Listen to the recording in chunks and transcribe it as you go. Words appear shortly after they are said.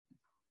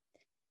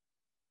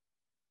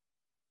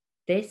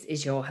This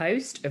is your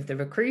host of the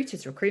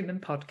Recruiters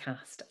Recruitment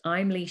Podcast.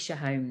 I'm Leisha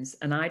Holmes,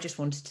 and I just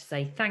wanted to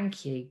say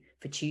thank you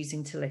for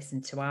choosing to listen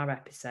to our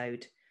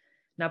episode.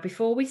 Now,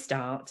 before we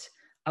start,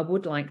 I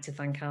would like to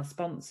thank our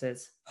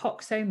sponsors,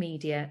 Hoxo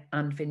Media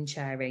and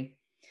Vincere.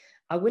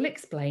 I will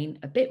explain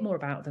a bit more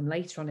about them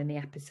later on in the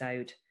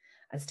episode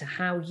as to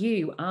how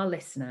you, our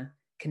listener,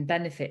 can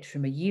benefit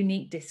from a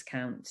unique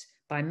discount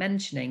by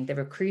mentioning the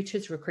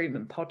Recruiters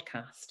Recruitment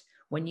Podcast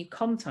when you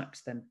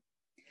contact them.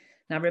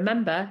 Now,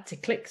 remember to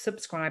click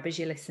subscribe as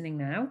you're listening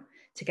now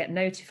to get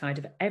notified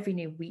of every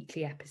new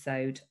weekly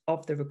episode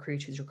of the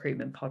Recruiters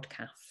Recruitment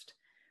Podcast.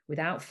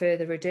 Without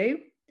further ado,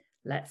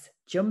 let's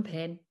jump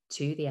in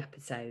to the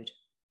episode.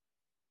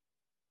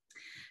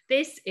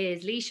 This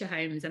is Leisha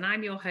Holmes, and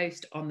I'm your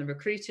host on the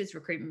Recruiters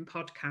Recruitment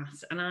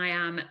Podcast. And I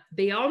am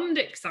beyond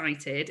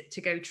excited to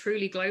go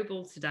truly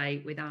global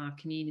today with our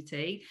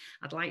community.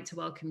 I'd like to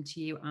welcome to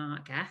you our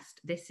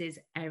guest. This is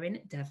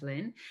Erin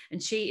Devlin,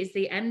 and she is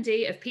the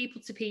MD of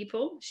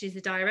people2people. She's the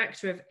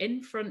director of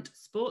Infront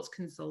Sports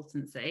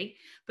Consulting,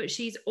 but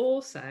she's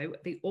also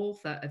the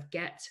author of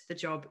Get the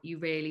Job You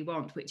Really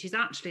Want, which is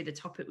actually the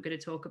topic we're going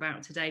to talk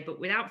about today. But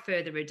without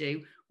further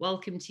ado,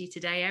 welcome to you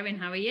today, Erin.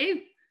 How are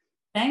you?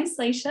 Thanks,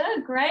 Leisha.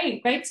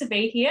 Great to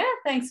be here.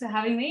 Thanks for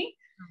having me.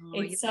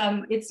 Oh,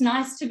 it's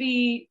nice to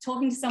be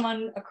talking to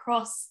someone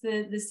across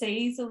the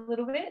seas a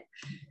little bit.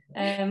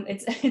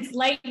 It's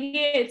late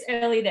here, it's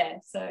early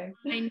there, so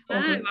I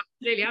know,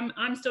 absolutely.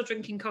 I'm still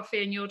drinking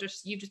coffee, and you've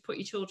just put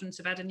your children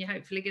to bed, and you're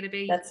hopefully going to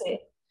be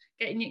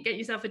getting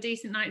yourself a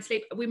decent night's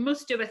sleep. We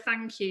must do a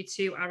thank you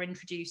to our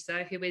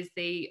introducer, who is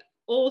the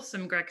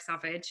awesome Greg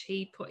Savage.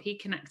 He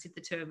connected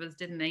the two of us,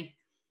 didn't he?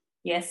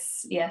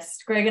 Yes.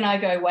 Greg and I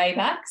go way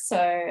back, so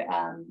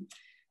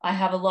I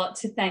have a lot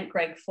to thank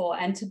Greg for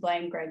and to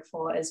blame Greg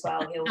for as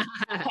well.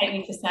 He'll hate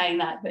me for saying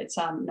that, but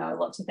no, a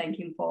lot to thank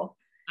him for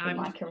in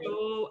my career.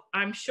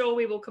 I'm sure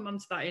we will come on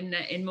to that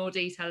in more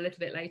detail a little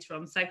bit later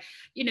on. So,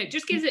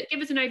 just give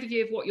us an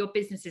overview of what your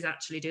businesses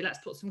actually do. Let's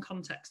put some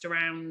context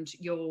around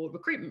your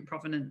recruitment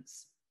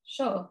provenance.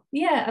 Sure.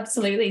 Yeah,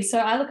 absolutely. So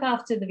I look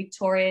after the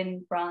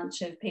Victorian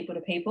branch of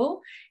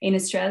people2people in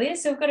Australia.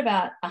 So we've got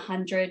about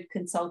 100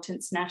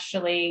 consultants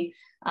nationally.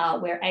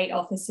 We're 8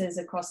 offices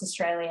across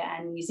Australia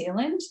and New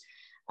Zealand,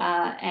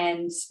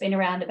 and been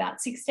around about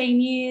 16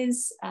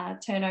 years,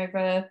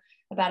 turnover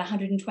about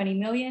 120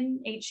 million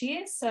each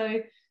year.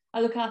 So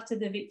I look after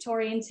the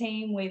Victorian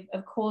team. We've,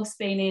 of course,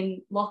 been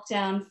in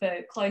lockdown for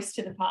close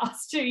to the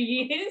past 2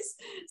 years.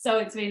 So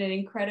it's been an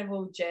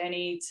incredible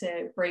journey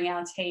to bring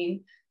our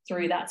team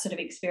through that sort of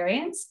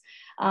experience.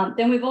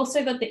 Then we've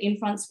also got the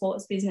Infront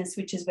Sports business,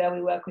 which is where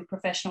we work with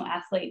professional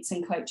athletes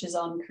and coaches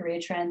on career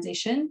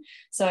transition.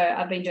 So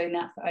I've been doing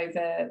that for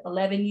over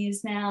 11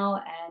 years now,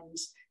 and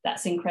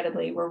that's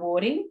incredibly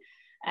rewarding.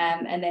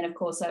 And then, of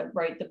course, I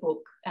wrote the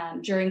book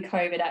during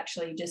COVID,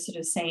 actually, just sort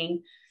of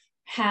seeing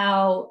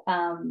how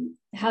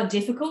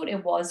difficult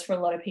it was for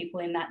a lot of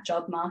people in that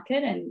job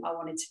market, and I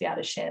wanted to be able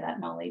to share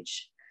that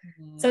knowledge.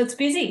 Mm-hmm. So it's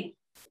busy.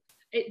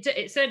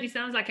 It certainly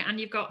sounds like it, and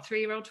you've got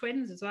 3-year-old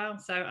twins as well.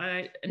 So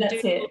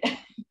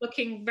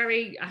looking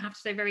very, I have to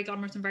say, very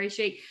glamorous and very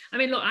chic. I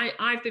mean, look,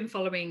 I've been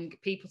following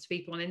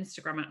people2people on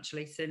Instagram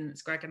actually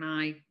since Greg and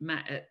I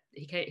met at.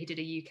 He did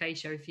a UK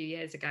show a few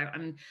years ago,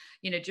 and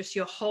just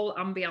your whole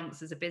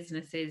ambience as a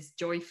business is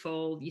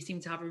joyful. You seem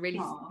to have a really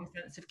strong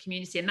sense of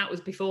community, and that was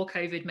before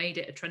COVID made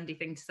it a trendy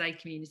thing to say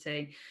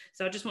community.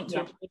 So I just want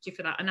to applaud you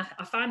for that. And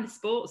I find the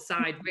sports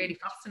side really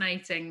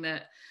fascinating.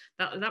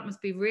 That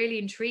must be really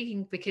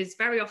intriguing, because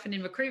very often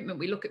in recruitment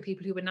we look at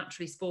people who are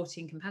naturally sporty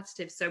and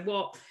competitive. So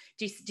what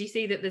do you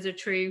see that there's a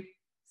true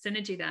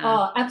synergy there?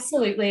 Oh,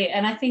 absolutely.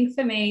 And I think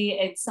for me,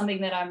 it's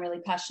something that I'm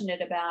really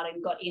passionate about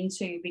and got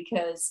into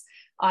because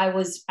I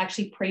was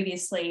actually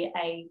previously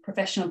a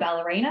professional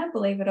ballerina,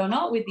 believe it or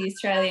not, with the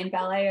Australian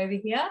Ballet over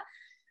here,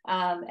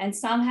 and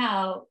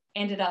somehow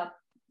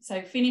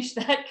finished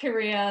that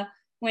career,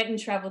 went and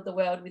travelled the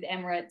world with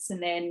Emirates,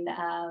 and then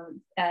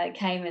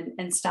came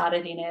and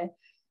started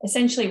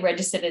essentially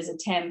registered as a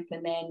temp,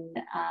 and then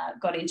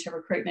got into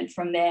recruitment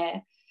from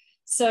there.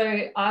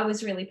 So I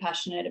was really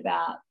passionate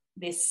about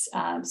this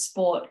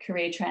sport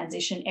career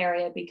transition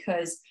area,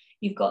 because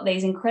you've got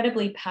these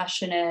incredibly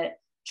passionate,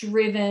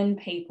 driven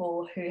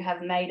people who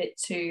have made it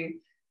to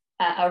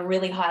a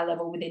really high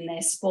level within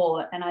their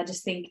sport. And I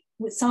just think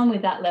with someone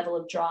with that level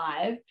of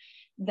drive,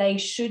 they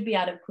should be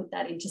able to put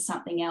that into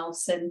something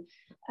else. And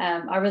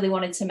I really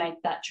wanted to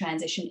make that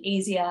transition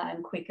easier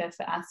and quicker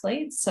for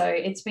athletes. So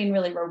it's been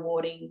really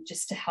rewarding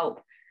just to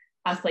help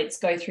athletes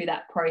go through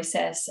that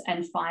process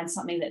and find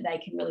something that they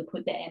can really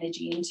put their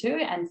energy into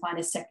and find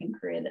a second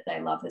career that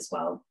they love as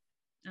well.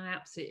 I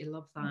absolutely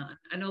love that.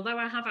 And although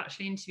I have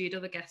actually interviewed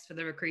other guests for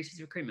the Recruiters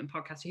Recruitment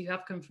Podcast who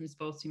have come from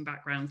sporting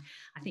backgrounds,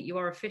 I think you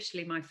are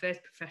officially my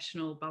first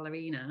professional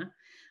ballerina.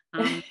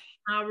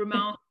 How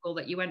remarkable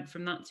that you went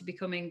from that to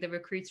becoming the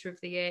Recruiter of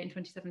the Year in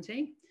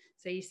 2017.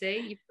 So you see,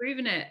 you've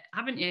proven it,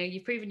 haven't you?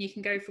 You've proven you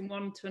can go from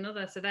one to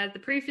another. So the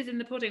proof is in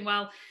the pudding.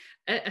 Well,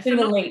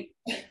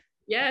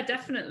 Yeah,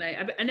 definitely.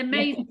 An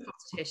amazing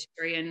past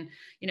history. And,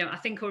 I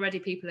think already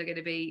people are going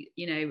to be,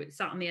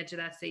 sat on the edge of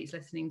their seats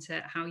listening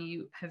to how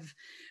you have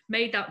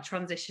made that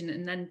transition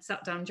and then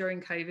sat down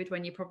during COVID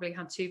when you probably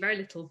had two very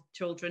little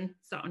children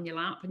sat on your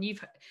lap. And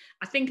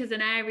I think as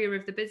an area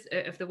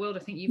of the world, I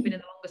think you've been in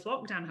the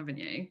longest lockdown, haven't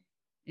you?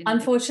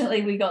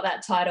 Unfortunately, we got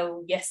that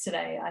title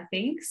yesterday, I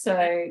think.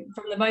 So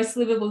from the most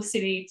livable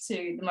city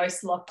to the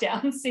most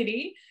lockdown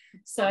city.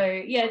 So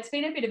yeah, it's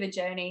been a bit of a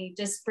journey,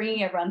 just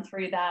bringing everyone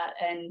through that.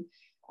 And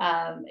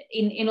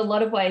in a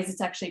lot of ways, it's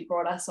actually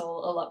brought us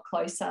all a lot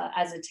closer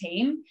as a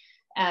team.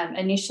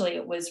 Initially,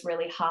 it was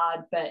really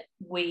hard, but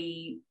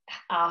we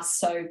are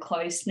so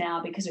close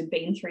now because we've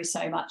been through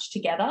so much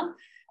together.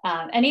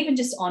 And even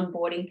just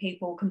onboarding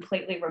people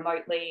completely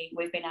remotely,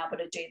 we've been able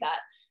to do that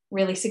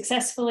really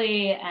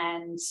successfully.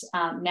 And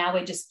now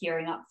we're just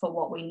gearing up for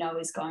what we know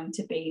is going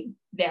to be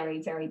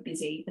very, very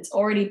busy. It's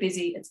already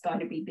busy. It's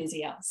going to be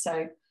busier.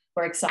 So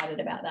we're excited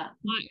about that.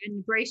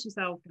 And brace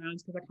yourself,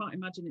 guys, because I can't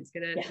imagine it's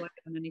going to slow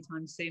down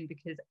anytime soon,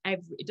 because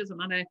it doesn't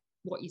matter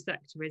what your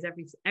sector is,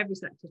 every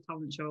sector is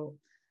talent short.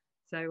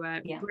 So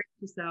brace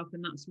yourself,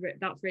 and that's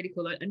really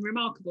cool and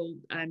remarkable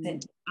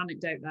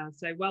anecdote there.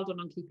 So well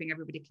done on keeping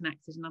everybody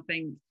connected. And I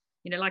think,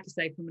 like I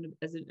say,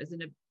 as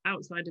an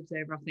outside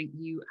observer, I think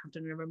you have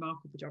done a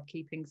remarkable job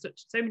keeping so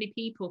many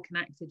people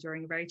connected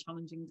during a very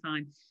challenging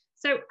time.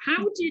 So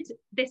how did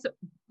this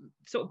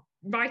sort of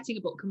writing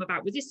a book come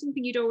about? Was this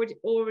something you'd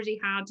already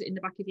had in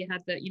the back of your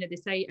head that, they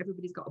say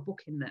everybody's got a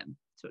book in them?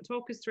 So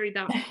talk us through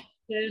that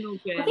journal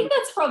journey. I think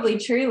that's probably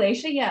true,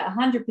 Leisha. Yeah,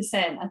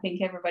 100%. I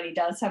think everybody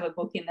does have a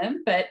book in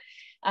them. But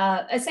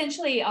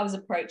essentially, I was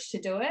approached to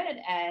do it,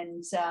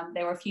 and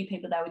there were a few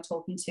people that were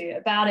talking to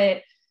about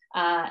it.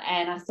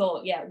 And I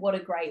thought, what a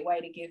great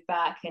way to give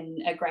back and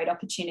a great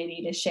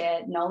opportunity to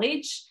share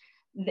knowledge.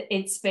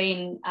 It's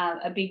been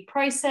a big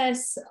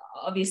process.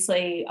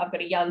 Obviously, I've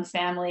got a young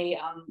family.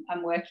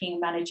 I'm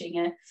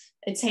managing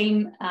a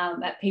team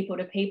at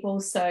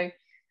people2people. So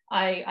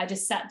I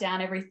just sat down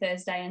every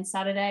Thursday and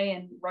Saturday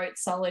and wrote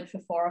solid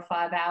for 4 or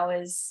 5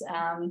 hours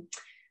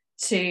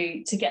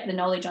to get the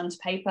knowledge onto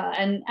paper.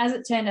 And as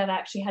it turned out, I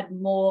actually had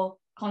more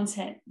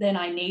content than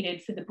I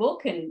needed for the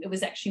book, and it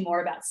was actually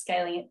more about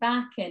scaling it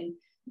back and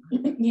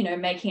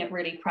making it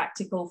really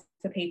practical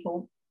for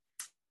people.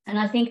 And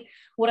I think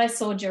what I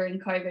saw during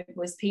COVID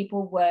was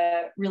people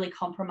were really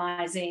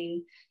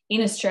compromising.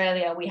 In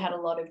Australia, we had a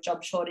lot of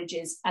job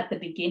shortages at the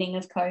beginning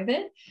of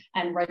COVID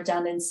and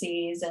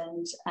redundancies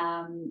and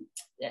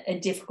a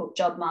difficult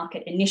job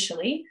market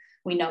initially.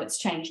 We know it's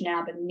changed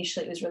now, but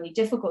initially it was really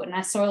difficult. And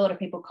I saw a lot of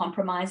people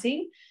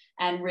compromising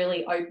and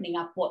really opening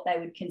up what they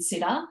would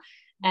consider.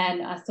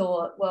 And I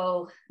thought,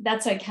 well,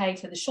 that's okay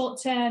for the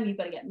short term. You've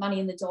got to get money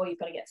in the door. You've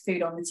got to get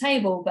food on the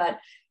table. But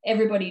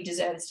everybody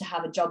deserves to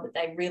have a job that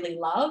they really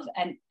love.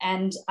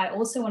 And I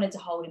also wanted to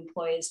hold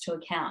employers to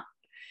account,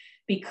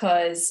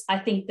 because I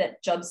think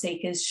that job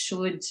seekers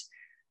should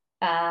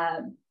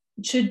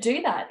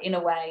do that in a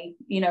way.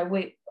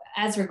 We,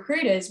 as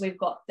recruiters, we've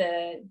got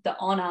the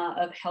honor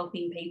of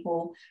helping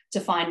people to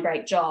find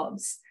great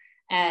jobs.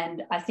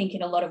 And I think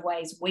in a lot of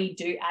ways, we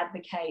do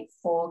advocate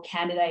for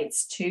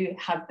candidates to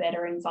have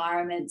better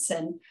environments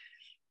and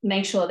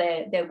make sure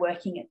they're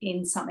working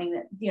in something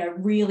that,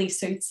 really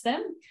suits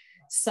them.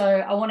 So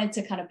I wanted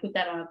to kind of put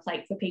that on a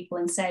plate for people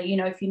and say,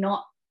 if you're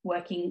not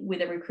working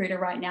with a recruiter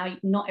right now,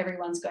 not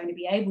everyone's going to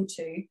be able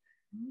to.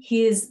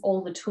 Here's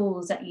all the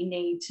tools that you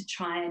need to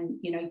try and,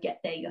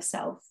 get there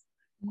yourself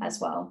as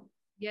well.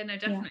 Yeah, no,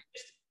 definitely.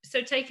 Yeah.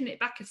 So taking it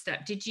back a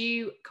step, did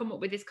you come up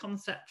with this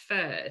concept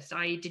first?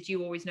 Did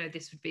you always know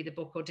this would be the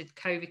book, or did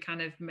COVID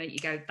kind of make you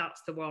go,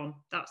 that's the one,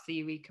 that's the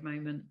eureka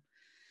moment?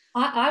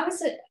 I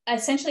was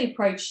essentially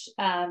approached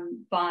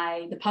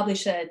by the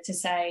publisher to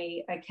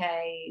say,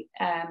 okay,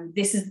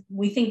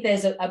 we think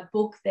there's a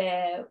book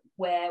there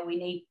where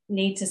we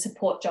need to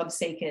support job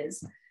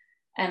seekers.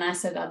 And I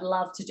said, I'd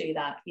love to do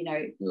that,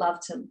 love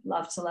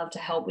to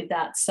help with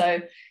that. So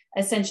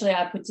essentially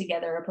I put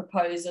together a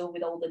proposal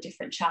with all the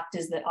different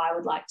chapters that I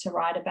would like to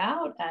write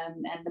about.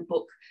 And the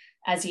book,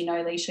 as you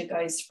know, Leisha,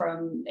 goes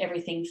from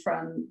everything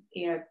from,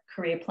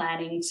 career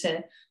planning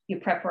to your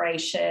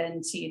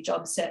preparation to your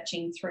job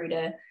searching through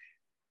to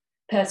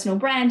personal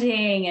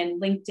branding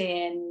and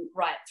LinkedIn,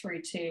 right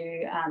through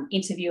to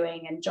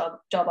interviewing and job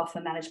offer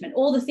management,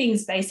 all the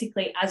things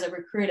basically as a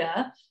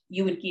recruiter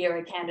you would gear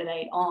a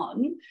candidate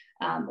on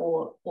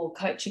or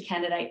coach a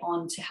candidate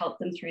on to help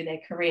them through their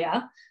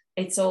career.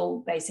 It's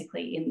all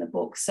basically in the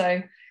book.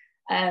 So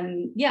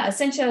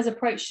essentially I was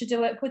approached to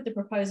do it, put the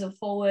proposal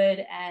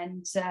forward,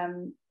 and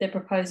the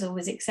proposal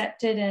was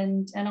accepted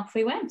and off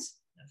we went.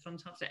 That's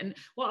fantastic. And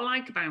what I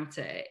like about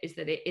it is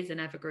that it is an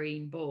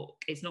evergreen book.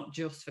 It's not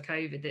just for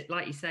COVID. That,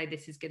 like you say,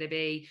 this is going to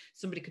be,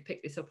 somebody could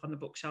pick this up on the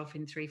bookshelf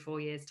in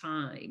 3-4 years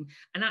time.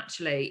 And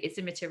actually it's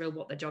immaterial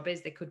what their job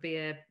is. They could be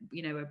a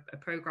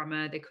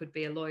programmer, they could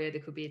be a lawyer, they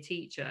could be a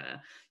teacher.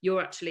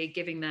 You're actually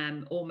giving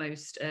them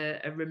almost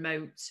a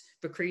remote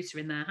recruiter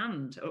in their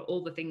hand, or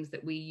all the things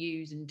that we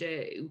use and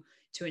do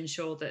to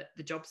ensure that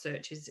the job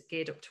search is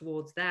geared up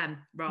towards them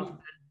rather than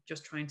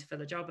just trying to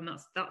fill a job. And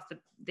that's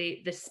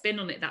the spin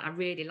on it that I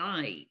really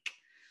like.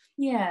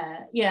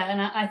 Yeah.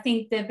 And I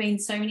think there have been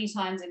so many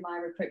times in my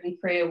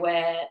recruitment career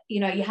where,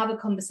 you have a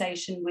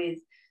conversation with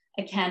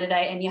a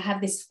candidate and you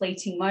have this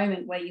fleeting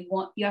moment where you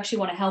actually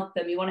want to help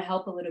them, you want to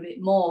help a little bit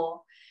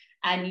more,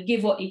 and you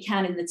give what you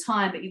can in the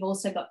time, but you've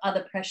also got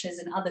other pressures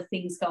and other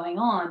things going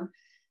on.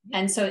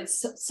 And so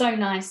it's so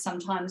nice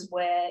sometimes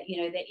where,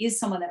 there is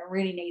someone that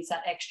really needs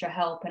that extra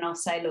help, and I'll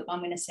say, look,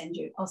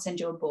 I'll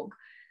send you a book,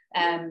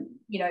 and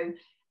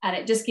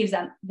it just gives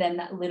them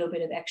that little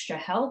bit of extra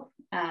help.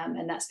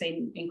 And that's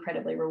been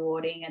incredibly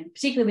rewarding. And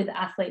particularly with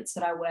the athletes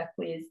that I work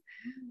with,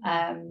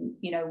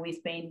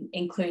 we've been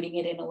including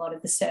it in a lot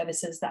of the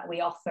services that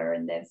we offer,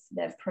 and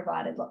they've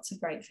provided lots of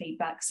great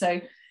feedback.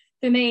 So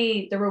for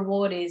me, the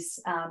reward is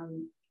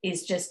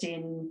just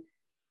in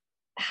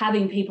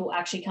having people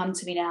actually come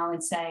to me now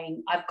and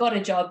saying, I've got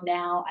a job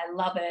now, I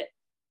love it,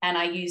 and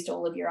I used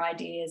all of your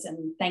ideas,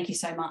 and thank you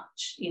so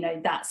much.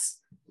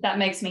 That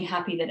makes me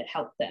happy that it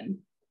helped them.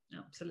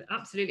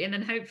 Absolutely. And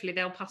then hopefully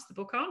they'll pass the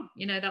book on.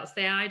 That's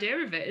the idea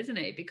of it, isn't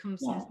it? It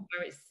becomes something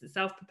where it's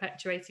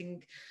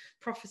self-perpetuating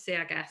prophecy,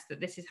 I guess, that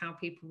this is how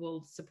people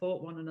will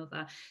support one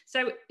another.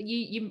 So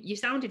you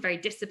sounded very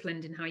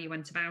disciplined in how you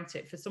went about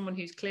it. For someone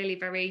who's clearly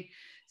very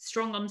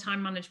strong on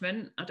time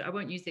management, I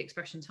won't use the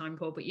expression time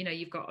poor, but you're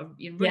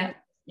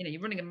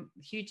running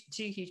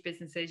two huge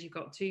businesses, you've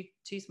got two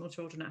small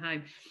children at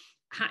home.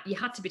 You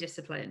had to be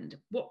disciplined.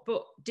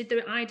 But did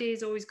the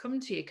ideas always come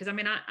to you? Because I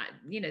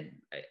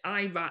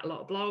write a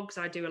lot of blogs,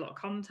 I do a lot of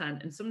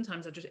content, and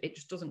sometimes it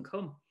just doesn't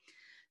come.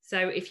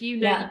 So if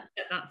at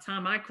that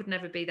time, I could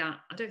never be that.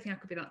 I don't think I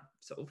could be that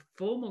sort of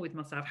formal with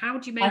myself. How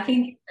would you make? I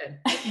think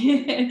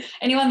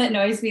anyone that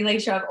knows me,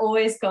 Leisha, I've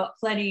always got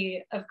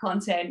plenty of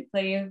content,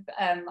 plenty of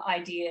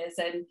ideas,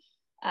 and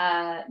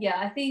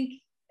I think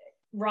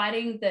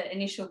writing the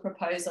initial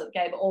proposal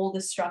gave all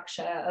the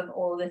structure of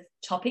all the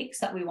topics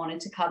that we wanted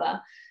to cover,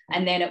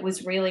 and then it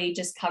was really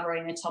just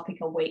covering a topic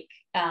a week,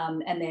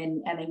 and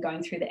then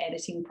going through the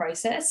editing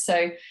process.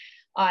 So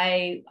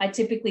I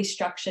typically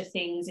structure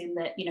things in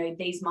that,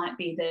 these might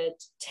be the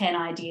 10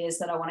 ideas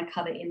that I want to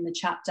cover in the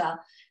chapter,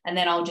 and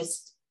then I'll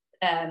just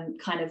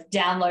kind of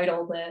download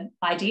all the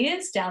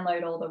ideas,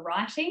 download all the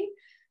writing,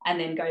 and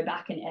then go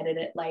back and edit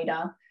it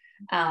later.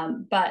 I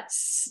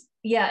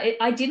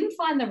didn't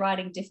find the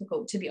writing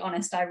difficult, to be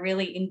honest. I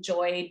really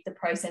enjoyed the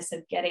process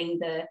of getting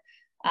the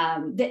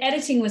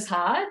editing was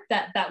hard.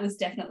 That was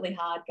definitely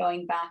hard,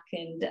 going back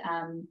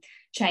and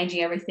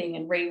changing everything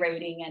and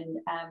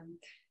rereading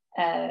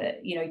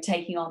and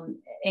taking on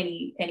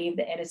any of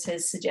the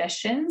editor's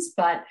suggestions.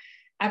 But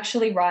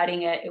actually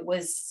writing it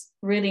was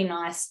really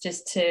nice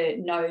just to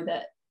know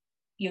that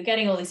you're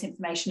getting all this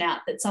information out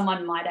that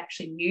someone might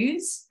actually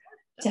use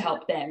to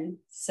help them.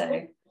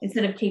 So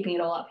instead of keeping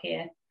it all up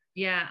here.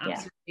 Yeah,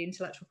 absolutely. Yeah.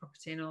 Intellectual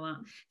property and all that.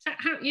 So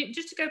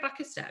just to go back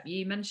a step,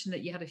 you mentioned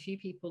that you had a few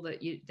people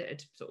that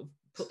had sort of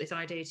put this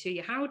idea to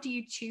you. How do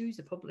you choose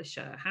a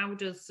publisher? How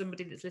does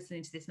somebody that's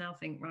listening to this now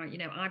think, right,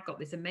 I've got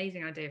this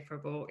amazing idea for a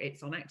book,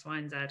 it's on X, Y,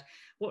 and Z.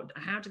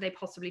 How do they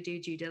possibly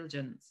do due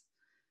diligence?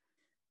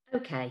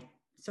 Okay,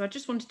 so I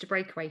just wanted to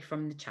break away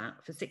from the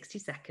chat for 60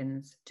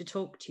 seconds to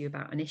talk to you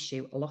about an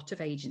issue a lot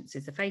of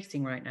agencies are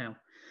facing right now,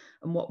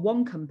 and what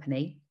one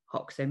company,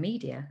 Hoxo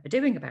Media, are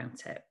doing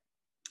about it.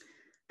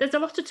 There's a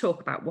lot of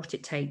talk about what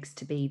it takes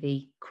to be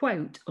the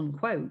quote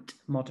unquote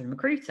modern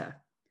recruiter: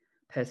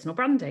 personal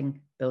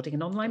branding, building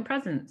an online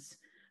presence,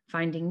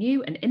 finding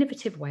new and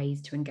innovative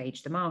ways to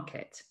engage the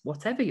market,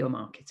 whatever your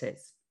market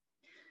is.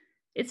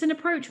 It's an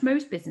approach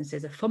most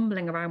businesses are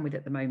fumbling around with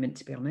at the moment,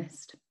 to be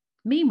honest.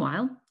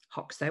 Meanwhile,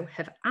 Hoxo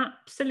have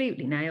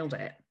absolutely nailed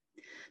it.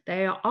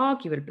 They are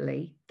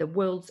arguably the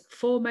world's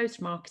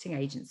foremost marketing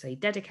agency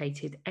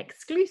dedicated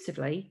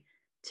exclusively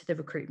to the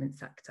recruitment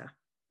sector.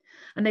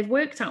 And they've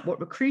worked out what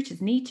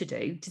recruiters need to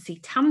do to see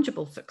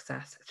tangible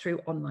success through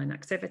online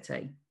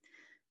activity.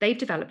 They've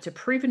developed a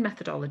proven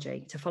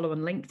methodology to follow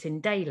on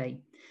LinkedIn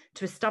daily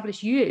to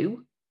establish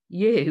you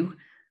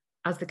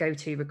as the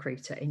go-to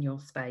recruiter in your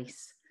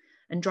space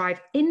and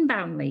drive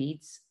inbound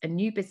leads and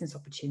new business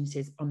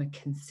opportunities on a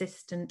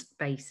consistent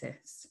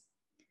basis.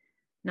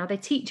 Now, they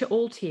teach it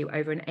all to you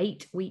over an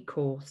 8-week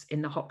course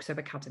in the Hoxo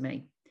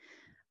Academy.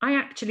 I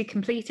actually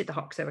completed the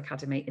Hoxo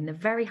Academy in the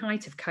very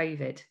height of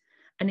COVID,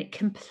 and it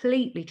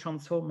completely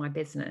transformed my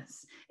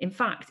business. In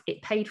fact,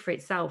 it paid for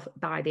itself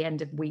by the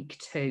end of week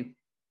 2.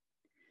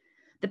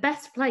 The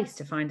best place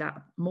to find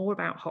out more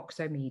about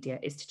Hoxo Media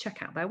is to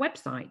check out their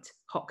website,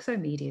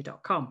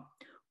 hoxomedia.com,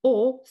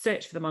 or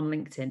search for them on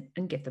LinkedIn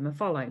and give them a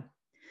follow.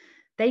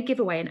 They give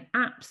away an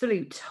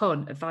absolute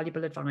ton of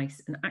valuable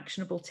advice and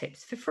actionable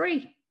tips for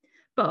free.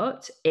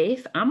 But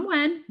if and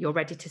when you're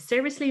ready to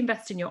seriously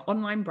invest in your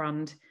online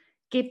brand,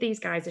 give these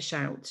guys a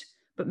shout.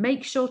 But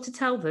make sure to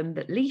tell them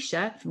that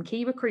Leisha from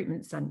Key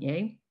Recruitment sent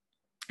you,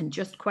 and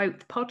just quote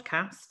the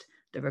podcast,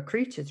 the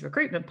Recruiters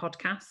Recruitment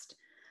Podcast,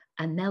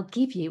 and they'll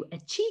give you a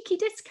cheeky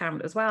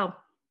discount as well.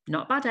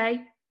 Not bad, eh?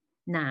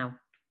 Now,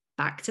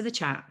 back to the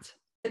chat.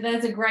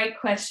 That's a great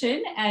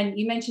question. And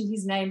you mentioned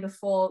his name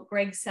before,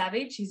 Greg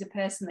Savage. He's a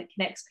person that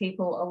connects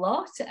people a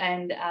lot.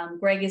 And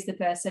Greg is the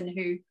person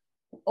who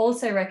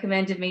also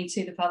recommended me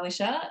to the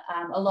publisher,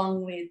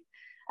 along with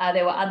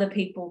there were other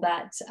people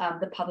that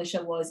the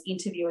publisher was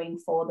interviewing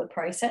for the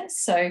process.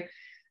 So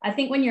I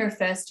think when you're a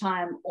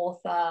first-time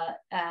author,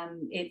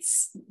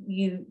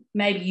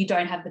 maybe you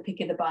don't have the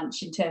pick of the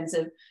bunch in terms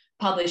of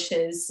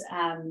publishers.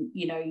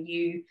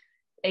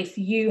 If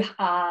you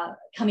are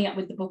coming up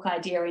with the book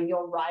idea and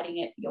you're writing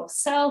it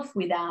yourself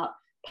without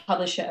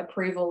publisher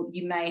approval,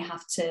 you may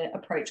have to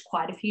approach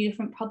quite a few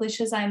different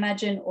publishers, I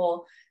imagine,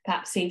 or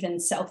perhaps even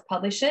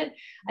self-publish it.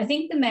 I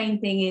think the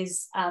main thing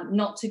is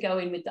not to go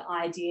in with the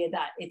idea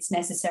that it's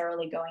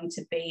necessarily going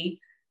to be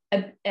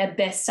a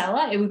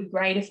bestseller. It would be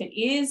great if it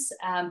is,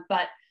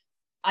 but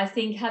I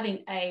think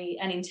having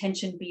an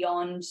intention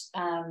beyond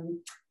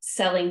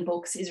selling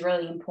books is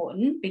really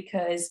important,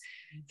 because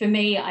for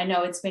me, I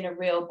know it's been a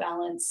real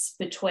balance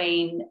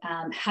between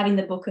having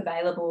the book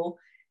available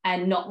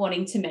and not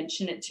wanting to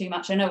mention it too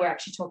much. I know we're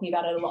actually talking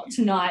about it a lot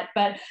tonight,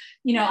 but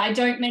I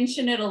don't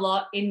mention it a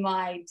lot in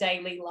my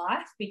daily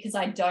life because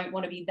I don't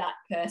want to be that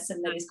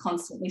person that is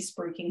constantly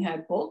spruiking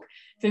her book.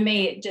 For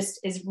me, it just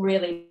is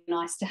really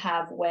nice to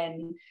have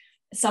when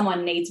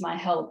someone needs my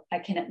help, I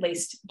can at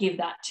least give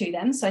that to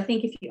them. So I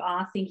think if you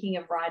are thinking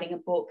of writing a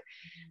book,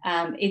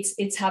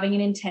 it's having an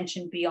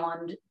intention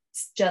beyond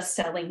just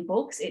selling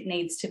books. It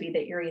needs to be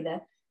that you're either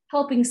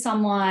helping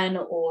someone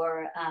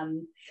or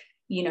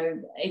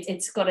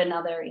it's got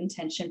another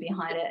intention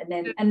behind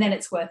it, and then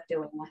it's worth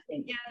doing, I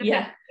think.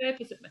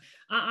 Purpose.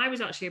 I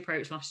was actually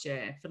approached last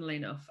year, funnily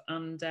enough,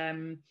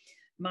 and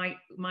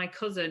my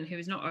cousin, who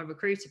is not a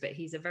recruiter, but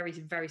he's a very,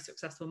 very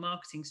successful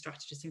marketing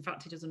strategist. In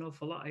fact, he does an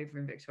awful lot over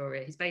in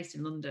Victoria. He's based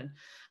in London.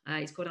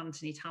 He's called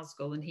Anthony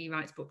Tasgall, and he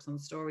writes books on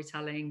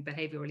storytelling,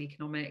 behavioural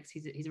economics.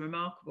 He's a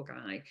remarkable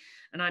guy.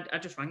 And I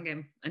just rang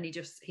him, and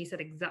he said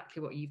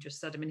exactly what you've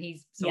just said. I mean,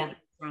 he's sold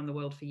around the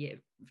world for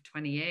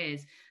 20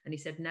 years, and he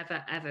said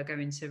never ever go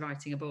into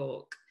writing a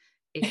book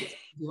if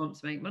you want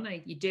to make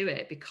money. You do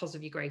it because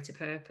of your greater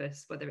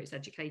purpose, whether it's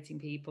educating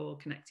people,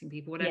 connecting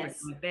people, whatever it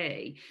might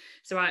be.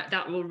 So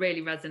that will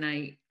really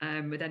resonate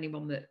with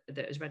anyone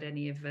that has read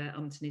any of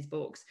Anthony's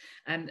books.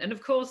 And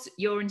of course,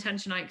 your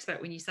intention, I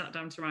expect, when you sat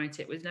down to write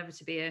it, was never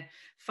to be a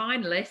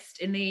finalist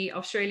in the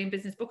Australian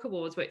Business Book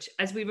Awards, which,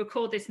 as we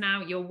record this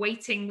now, you're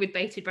waiting with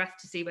bated breath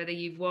to see whether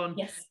you've won.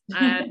 Yes.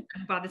 And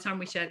by the time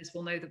we share this,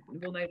 we'll know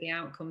the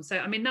outcome. So,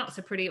 I mean, that's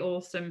a pretty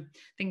awesome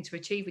thing to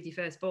achieve with your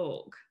first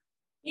book.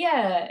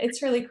 Yeah,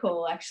 it's really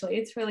cool, actually.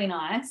 It's really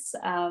nice.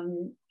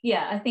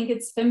 I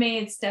think for me,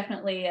 it's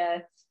definitely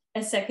a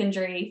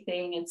secondary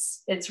thing.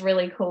 It's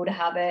really cool to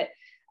have it.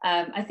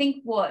 I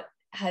think what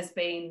has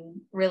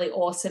been really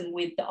awesome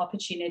with the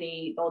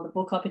opportunity, or the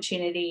book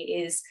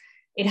opportunity, is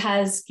it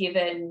has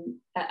given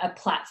a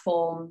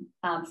platform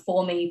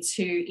for me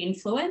to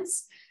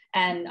influence.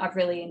 And I've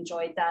really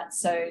enjoyed that.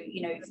 So,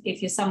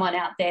 if you're someone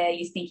out there,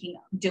 you're thinking,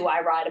 do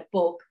I write a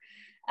book?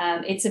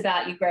 It's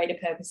about your greater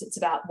purpose. It's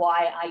about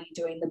why are you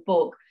doing the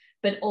book?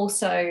 But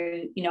also,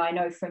 I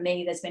know for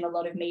me, there's been a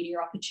lot of media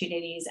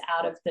opportunities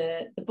out of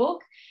the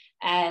book,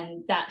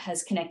 and that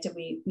has connected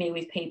me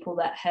with people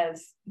that have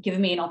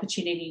given me an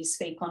opportunity to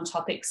speak on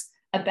topics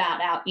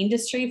about our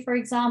industry, for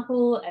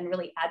example, and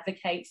really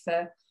advocate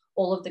for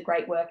all of the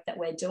great work that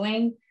we're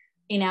doing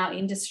in our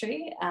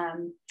industry.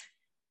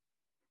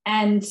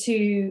 And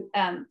to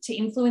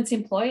influence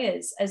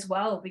employers as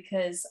well,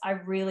 because I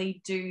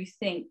really do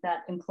think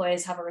that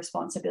employers have a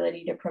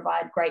responsibility to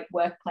provide great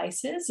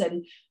workplaces.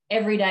 And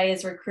every day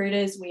as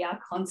recruiters, we are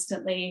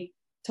constantly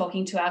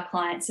talking to our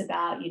clients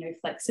about,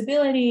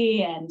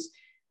 flexibility and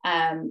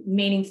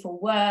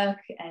meaningful work,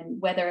 and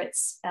whether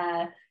it's,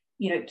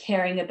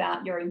 caring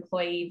about your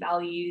employee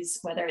values,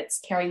 whether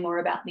it's caring more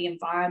about the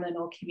environment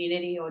or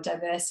community or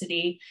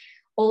diversity.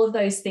 All of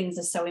those things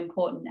are so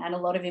important, and a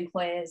lot of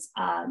employers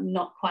are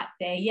not quite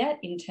there yet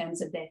in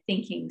terms of their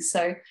thinking.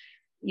 So,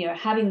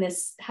 having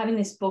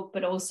this book,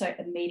 but also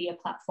a media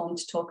platform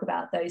to talk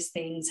about those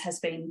things, has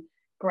been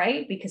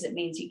great, because it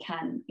means you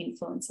can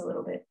influence a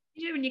little bit.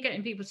 When you're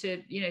getting people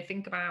to,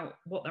 think about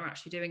what they're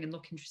actually doing and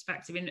look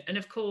introspective. And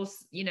of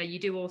course, you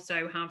do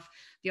also have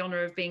the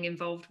honour of being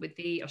involved with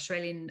the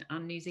Australian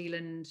and New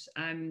Zealand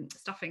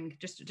staffing.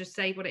 Just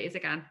say what it is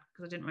again,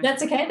 because I didn't write.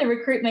 That's okay. The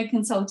Recruitment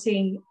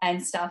Consulting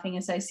and Staffing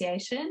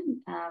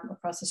Association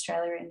across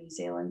Australia and New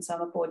Zealand. So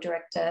I'm a board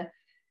director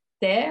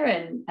there,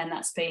 and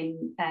that's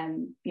been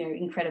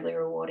incredibly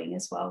rewarding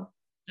as well.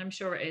 I'm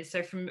sure it is.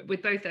 So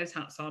with both those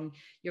hats on,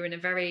 you're in a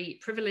very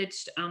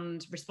privileged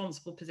and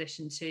responsible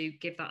position to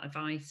give that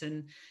advice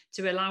and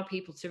to allow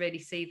people to really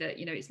see that,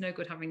 it's no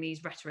good having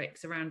these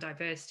rhetorics around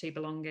diversity,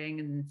 belonging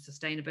and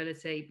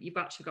sustainability. You've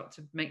actually got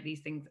to make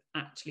these things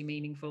actually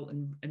meaningful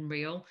and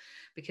real,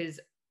 because,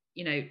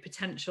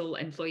 potential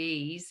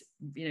employees,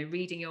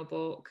 reading your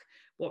book,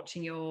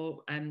 watching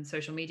your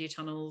social media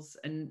channels,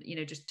 and,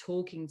 just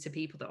talking to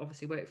people that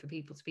obviously work for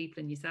people to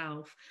people and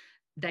yourself,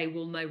 they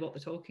will know what they're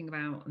talking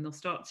about, and they'll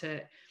start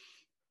to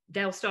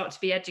they'll start to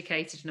be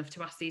educated enough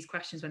to ask these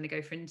questions when they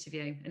go for an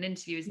interview. An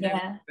interview is no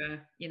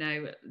longer, you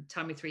know,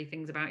 tell me 3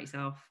 things about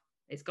yourself.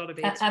 It's got to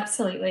be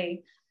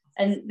absolutely.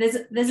 And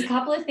there's a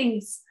couple of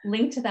things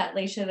linked to that,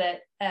 Leisha,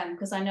 that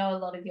because I know a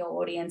lot of your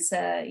audience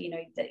are, you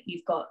know, that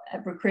you've got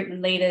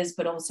recruitment leaders,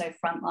 but also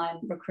frontline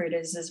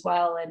recruiters as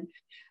well.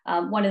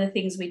 And one of the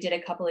things we did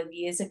a couple of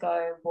years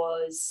ago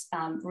was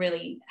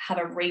really have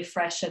a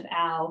refresh of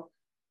our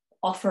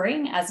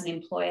offering as an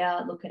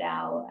employer, look at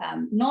our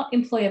not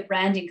employer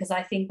branding, because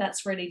I think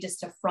that's really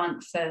just a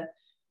front for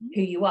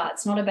who you are.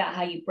 It's not about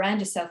how you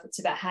brand yourself, it's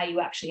about how you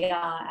actually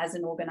are as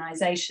an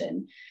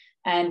organization.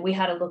 And we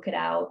had a look at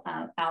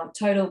our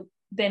total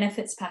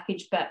benefits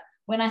package. But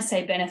when I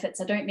say benefits,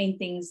 I don't mean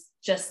things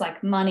just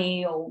like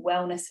money or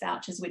wellness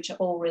vouchers, which are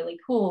all really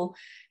cool.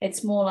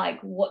 It's more like,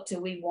 what do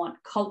we want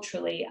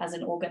culturally as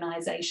an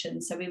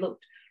organization? So we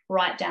looked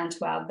right down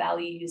to our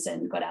values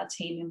and got our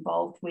team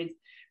involved with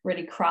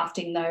really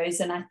crafting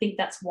those. And I think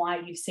that's why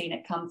you've seen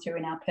it come through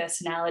in our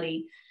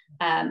personality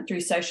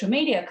through social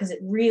media, because it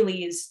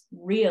really is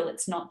real.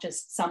 It's not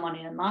just someone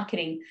in a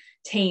marketing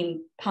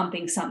team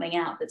pumping something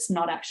out that's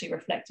not actually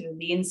reflective of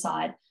the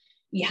inside.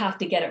 You have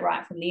to get it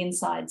right from the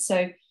inside.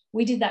 So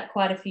we did that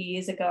quite a few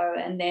years ago.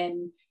 And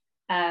then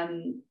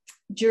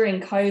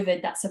during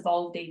COVID, that's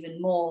evolved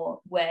even more,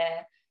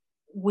 where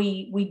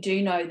we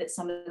do know that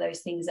some of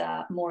those things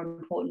are more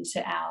important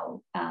to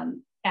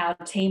our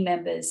team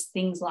members,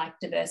 things like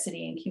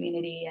diversity and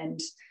community and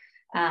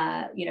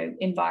you know,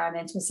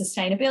 environmental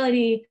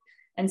sustainability.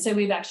 And so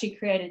we've actually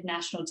created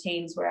national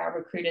teams where our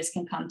recruiters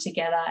can come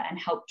together and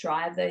help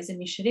drive those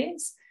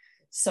initiatives,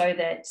 so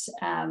that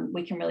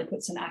we can really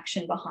put some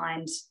action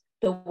behind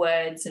the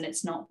words. And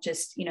it's not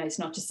just, you know, it's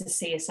not just a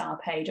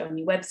CSR page on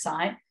your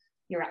website.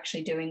 You're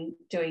actually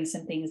doing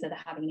some things that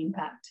are having an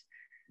impact.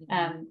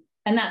 Mm-hmm.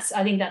 And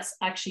I think that's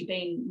actually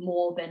been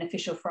more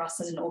beneficial for us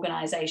as an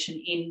organization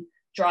in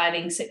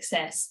driving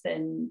success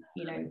than,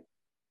 you know,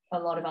 a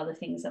lot of other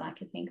things that I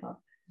could think of.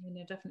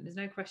 No, definitely. There's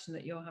no question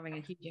that you're having a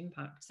huge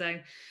impact. So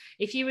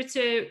if you were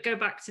to go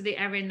back to the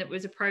Erin that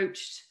was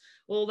approached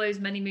all those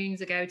many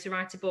moons ago to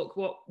write a book,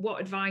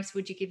 what advice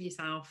would you give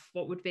yourself?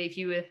 What would be, if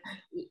you were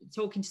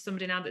talking to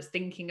somebody now that's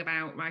thinking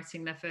about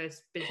writing their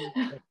first business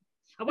book?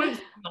 I won't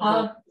say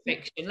novel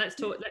fiction. Let's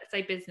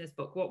say business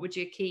book. What would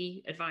your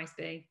key advice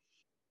be?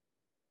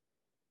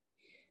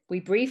 We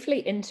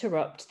briefly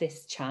interrupt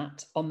this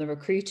chat on the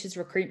Recruiters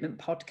Recruitment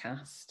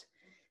Podcast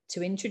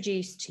to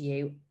introduce to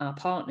you our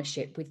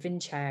partnership with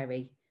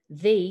Vincere,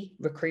 the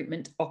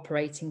recruitment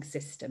operating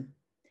system.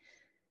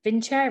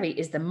 Vincere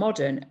is the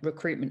modern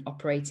recruitment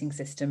operating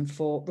system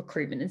for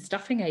recruitment and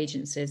staffing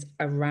agencies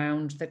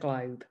around the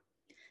globe.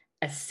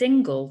 A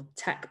single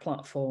tech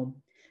platform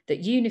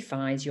that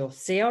unifies your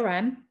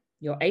CRM,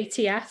 your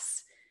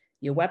ATS,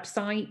 your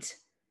website,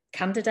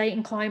 candidate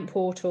and client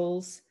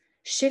portals,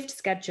 shift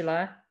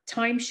scheduler,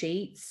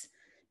 timesheets,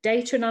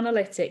 data and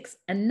analytics,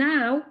 and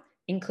now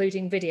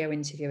including video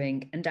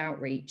interviewing and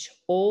outreach,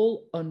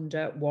 all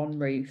under one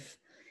roof.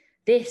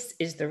 This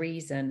is the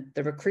reason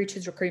the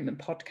Recruiters Recruitment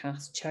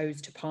Podcast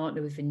chose to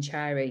partner with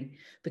Vincere,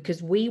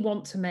 because we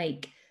want to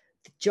make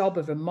the job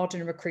of a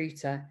modern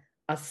recruiter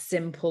as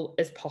simple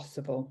as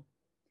possible.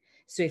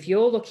 So if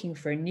you're looking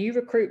for a new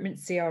recruitment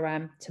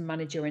CRM to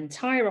manage your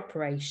entire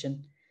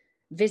operation,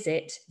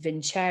 visit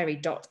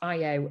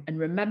vincere.io and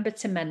remember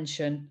to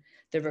mention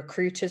the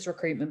Recruiters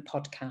Recruitment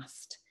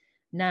Podcast.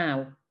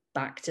 Now,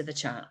 back to the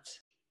chat.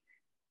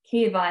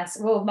 Key advice.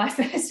 Well, my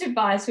first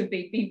advice would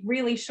be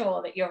really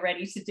sure that you're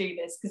ready to do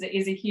this, because it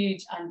is a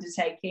huge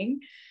undertaking.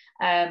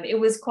 It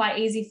was quite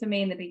easy for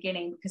me in the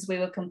beginning because we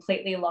were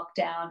completely locked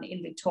down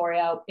in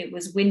Victoria. It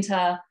was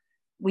winter.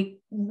 We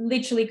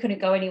literally couldn't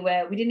go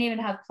anywhere. We didn't even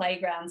have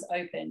playgrounds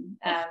open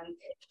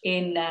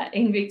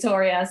in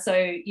Victoria. So,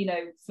 you know,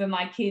 for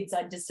my kids,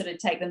 I'd just sort of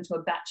take them to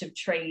a batch of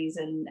trees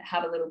and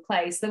have a little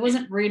place. There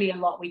wasn't really a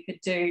lot we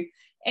could do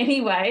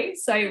anyway.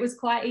 So it was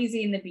quite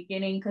easy in the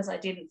beginning because I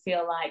didn't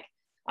feel like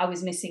I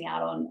was missing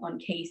out on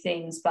key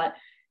things. But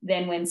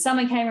then when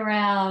summer came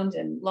around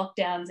and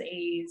lockdowns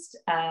eased,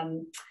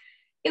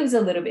 it was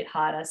a little bit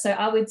harder. So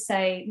I would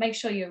say make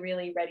sure you're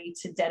really ready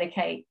to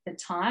dedicate the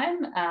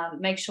time.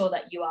 Make sure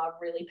that you are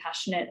really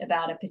passionate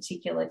about a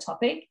particular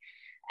topic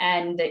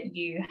and that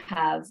you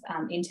have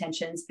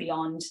intentions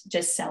beyond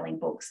just selling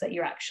books, that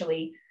you're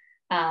actually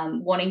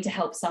wanting to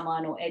help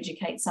someone or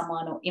educate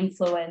someone or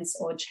influence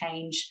or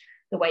change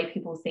the way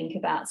people think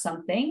about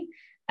something.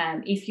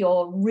 If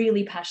you're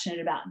really passionate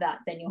about that,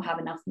 then you'll have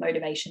enough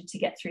motivation to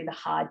get through the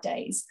hard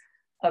days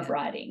of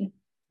writing.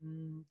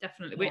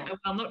 Definitely. Yeah.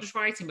 Well, not just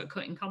writing, but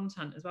cutting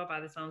content as well, by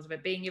the sounds of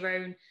it. Being your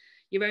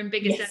own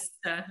biggest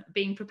editor,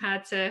 being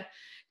prepared to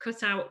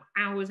cut out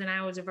hours and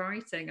hours of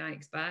writing, I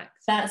expect.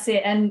 That's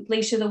it. And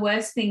Leisha, the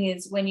worst thing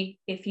is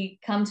if you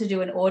come to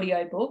do an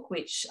audio book,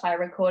 which I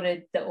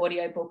recorded the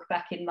audio book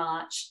back in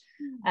March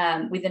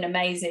with an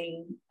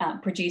amazing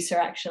producer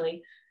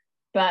actually,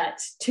 but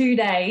 2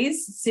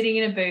 days sitting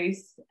in a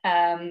booth,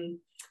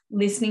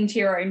 listening to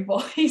your own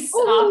voice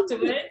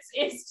afterwards,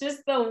 it's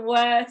just the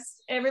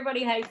worst.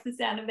 Everybody hates the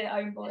sound of their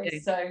own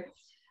voice. So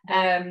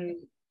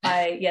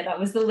That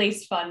was the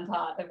least fun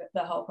part of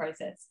the whole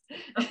process.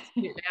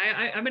 Absolutely.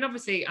 I mean,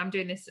 obviously, I'm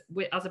doing this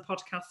as a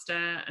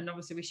podcaster, and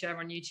obviously we share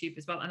on YouTube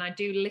as well. And I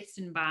do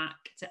listen back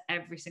to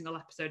every single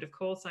episode. Of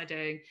course, I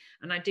do.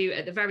 And I do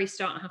at the very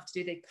start. I have to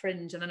do the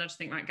cringe, and then I just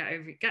think, right,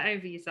 get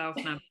over yourself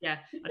now. Yeah,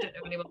 I don't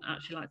know anyone that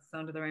actually likes the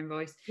sound of their own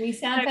voice. We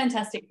sound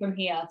fantastic from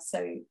here,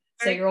 so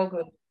you're all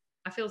good.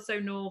 I feel so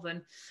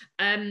northern.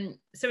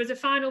 So as a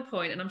final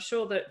point, and I'm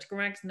sure that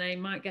Greg's name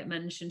might get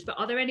mentioned, but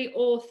are there any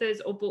authors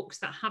or books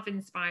that have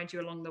inspired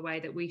you along the way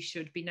that we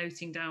should be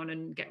noting down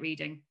and get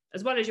reading,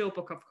 as well as your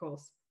book, of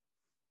course?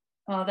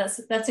 Oh,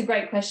 that's a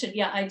great question.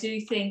 Yeah, I do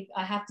think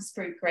I have to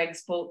spruik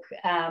Greg's book,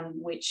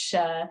 which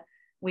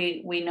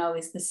we know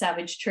is The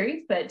Savage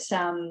Truth. But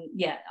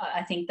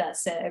I think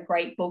that's a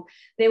great book.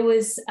 There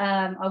was,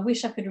 I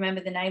wish I could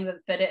remember the name of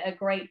it, but a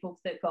great book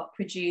that got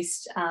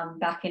produced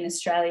back in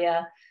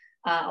Australia.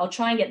 I'll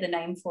try and get the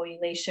name for you,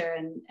 Leisha,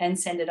 and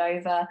send it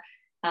over,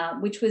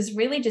 which was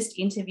really just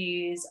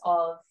interviews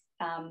of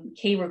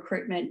key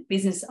recruitment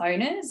business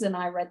owners. And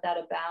I read that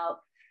about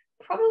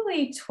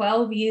probably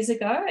 12 years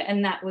ago.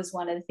 And that was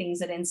one of the things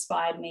that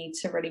inspired me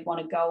to really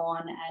want to go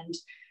on. And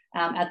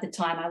at the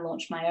time, I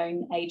launched my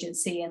own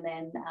agency and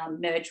then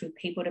merged with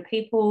People to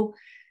People,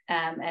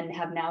 and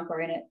have now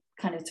grown it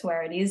kind of to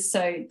where it is.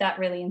 So that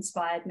really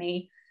inspired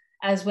me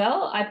as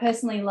well. I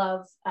personally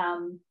love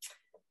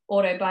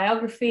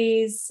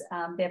autobiographies.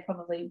 They're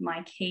probably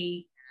my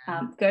key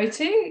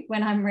go-to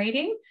when I'm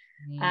reading.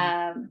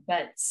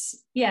 But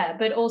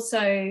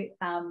also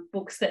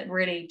books that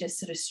really just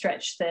sort of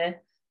stretch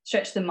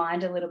the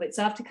mind a little bit.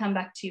 So I have to come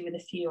back to you with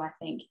a few, I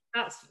think.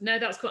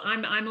 That's cool.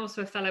 I'm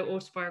also a fellow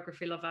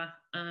autobiography lover.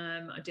 I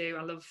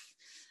love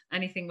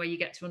anything where you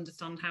get to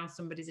understand how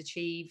somebody's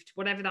achieved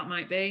whatever that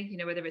might be, you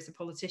know, whether it's a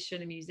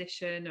politician, a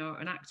musician, or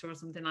an actor or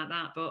something like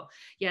that. But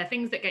yeah,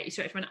 things that get you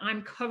stretched. When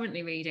I'm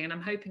currently reading, and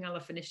I'm hoping I'll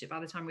have finished it by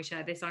the time we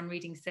share this, I'm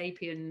reading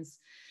Sapiens,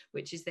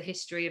 which is the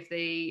history of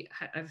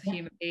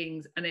human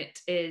beings, and it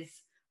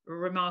is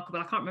remarkable.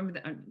 I can't remember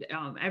that.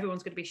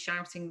 Everyone's going to be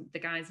shouting the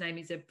guy's name.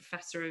 He's a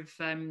professor of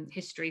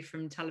history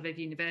from Tel Aviv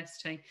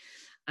University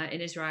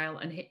in Israel,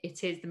 and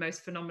it is the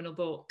most phenomenal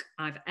book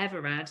I've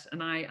ever read,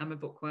 and I am a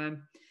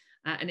bookworm.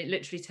 And it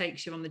literally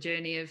takes you on the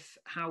journey of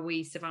how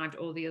we survived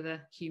all the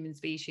other human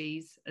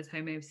species as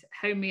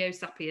Homo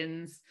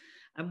sapiens,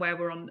 and where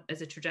we're on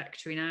as a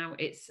trajectory now.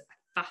 It's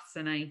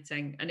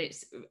fascinating, and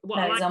it's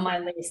on my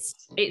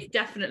list. It's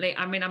definitely,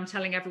 I mean, I'm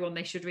telling everyone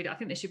they should read it. I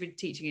think they should be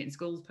teaching it in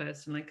schools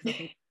personally, because I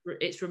think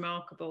it's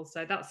remarkable.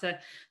 So there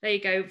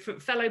you go, for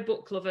fellow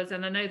book lovers.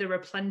 And I know there are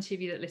plenty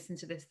of you that listen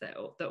to this that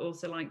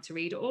also like to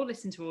read or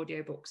listen to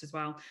audiobooks as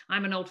well.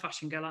 I'm an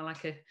old-fashioned girl. I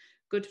like a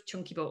good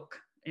chunky book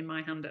in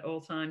my hand at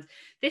all times.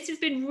 This has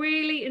been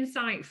really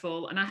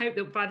insightful, and I hope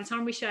that by the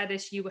time we share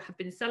this, you have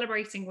been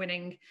celebrating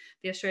winning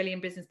the Australian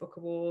Business Book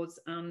Awards.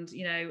 And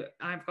you know,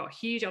 I've got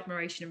huge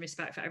admiration and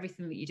respect for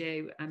everything that you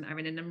do,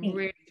 Erin, and I'm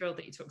really thrilled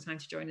that you took time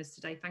to join us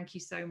today. Thank you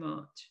so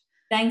much.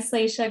 Thanks,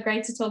 Leisha.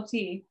 Great to talk to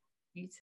you. You too.